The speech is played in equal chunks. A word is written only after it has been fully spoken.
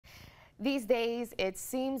These days, it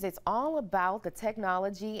seems it's all about the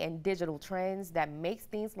technology and digital trends that makes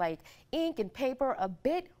things like ink and paper a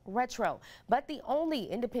bit retro. But the only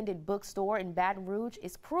independent bookstore in Baton Rouge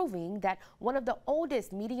is proving that one of the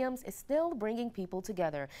oldest mediums is still bringing people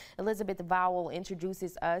together. Elizabeth Vowell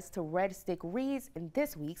introduces us to Red Stick Reads in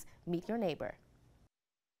this week's Meet Your Neighbor.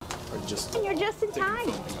 And you're just in time.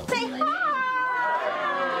 Say hi!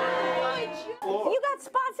 You got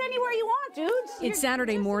spots anywhere you want, dudes. It's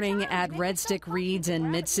Saturday morning at Red Stick Reads in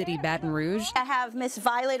Mid City Baton Rouge. I have Miss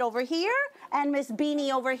Violet over here and Miss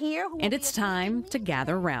Beanie over here. And it's time to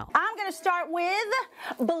gather round. I'm going to start with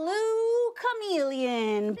Blue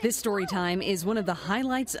Chameleon. This story time is one of the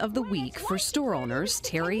highlights of the week for store owners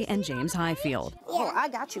Terry and James Highfield. Oh, I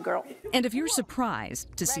got you, girl. And if you're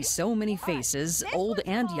surprised to see so many faces, old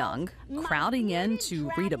and young, crowding in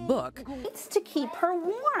to read a book, It's to keep her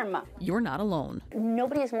warm. you're not alone.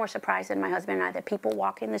 Nobody is more surprised than my husband and I that people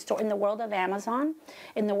walk in the store, in the world of Amazon,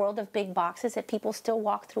 in the world of big boxes, that people still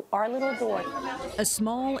walk through our little door. A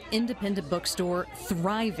small independent bookstore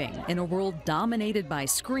thriving in a world dominated by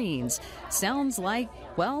screens sounds like,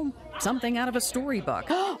 well, something out of a storybook.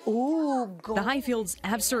 Ooh, The Highfields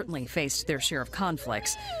have certainly faced their share of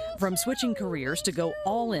conflicts, from switching careers to go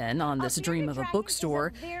all in on this dream of a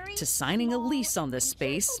bookstore to signing a lease on this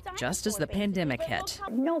space just as the pandemic hit.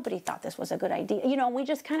 Nobody thought this was a good idea. You know, we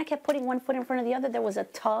just kind of kept putting one foot in front of the other. There was a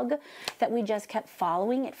tug that we just kept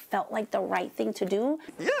following. It felt like the right thing to do.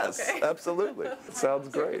 Yes, absolutely. It sounds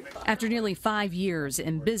great. After nearly 5 years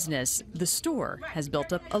in business, the store has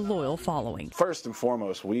built up a loyal following. First and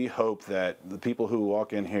foremost, we hope that the people who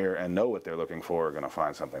walk in here and know what they're looking for are going to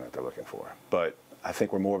find something that they're looking for. But I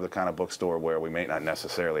think we're more of the kind of bookstore where we may not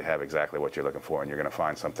necessarily have exactly what you're looking for, and you're going to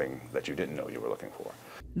find something that you didn't know you were looking for.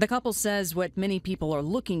 The couple says what many people are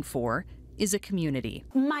looking for is a community.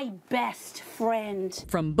 My best friend.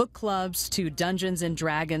 From book clubs to Dungeons and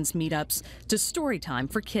Dragons meetups to story time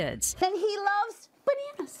for kids. And he loves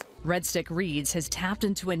bananas. Red Stick Reads has tapped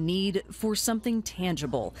into a need for something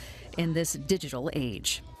tangible in this digital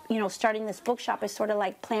age. You know, starting this bookshop is sort of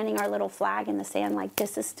like planting our little flag in the sand, like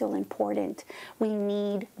this is still important. We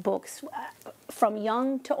need books from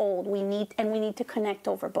young to old. We need to connect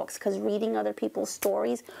over books, because reading other people's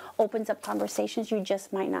stories opens up conversations you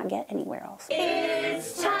just might not get anywhere else.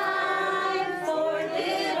 It's time for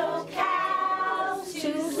little cows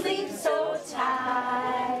to sleep so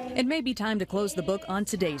tight. It may be time to close the book on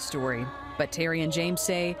today's story, but Terry and James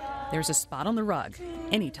say there's a spot on the rug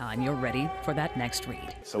anytime you're ready for that next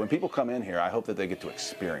read. So when people come in here, I hope that they get to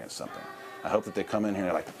experience something. I hope that they come in here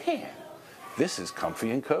and they're like, man, this is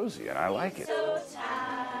comfy and cozy, and I like it.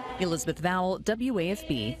 Elizabeth Vowell,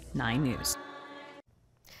 WAFB 9 News.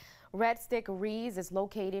 Red Stick Reads is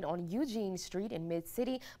located on Eugene Street in Mid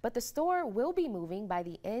City, but the store will be moving by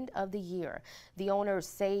the end of the year. The owners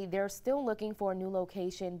say they're still looking for a new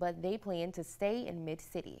location, but they plan to stay in Mid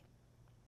City.